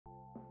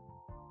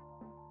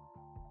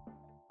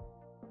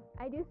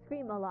I do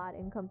scream a lot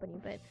in company,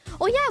 but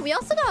oh yeah, we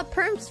also got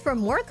perms for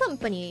more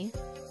company,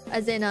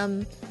 as in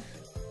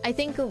I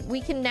think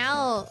we can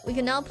now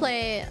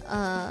play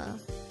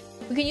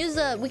we can use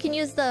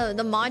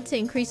the mod to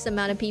increase the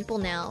amount of people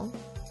now.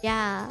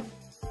 Yeah,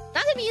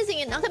 not gonna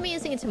be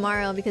using it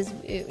tomorrow because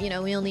you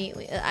know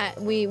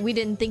we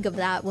didn't think of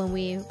that when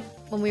we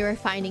were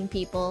finding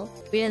people.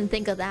 We didn't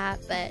think of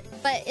that,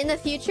 but in the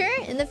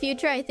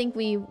future I think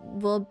we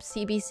will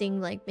be seeing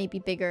like maybe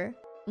bigger,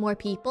 more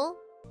people.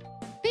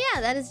 But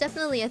yeah, that is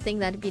definitely a thing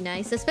that'd be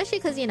nice, especially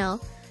because you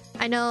know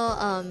I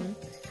know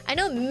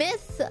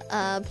Myth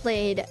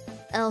played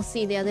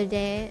LC the other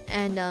day,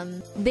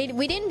 and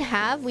we didn't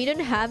have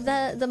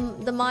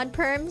the mod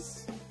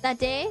perms that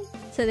day,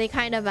 so they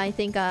kind of, I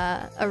think,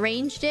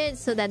 arranged it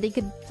so that they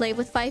could play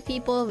with 5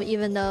 people,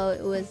 even though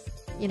it was,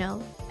 you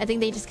know, I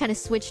think they just kind of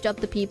switched up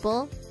the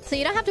people, so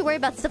you don't have to worry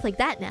about stuff like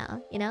that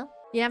now, you know.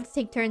 You don't have to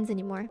take turns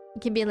anymore.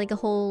 It can be like a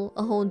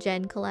whole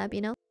gen collab,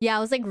 you know. Yeah,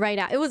 it was like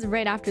it was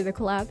right after the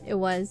collab. It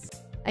was,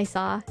 I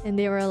saw, and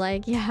they were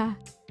like, yeah,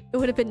 it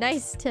would have been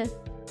nice to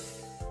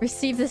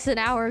receive this an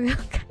hour ago.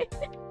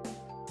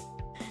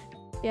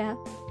 Yeah.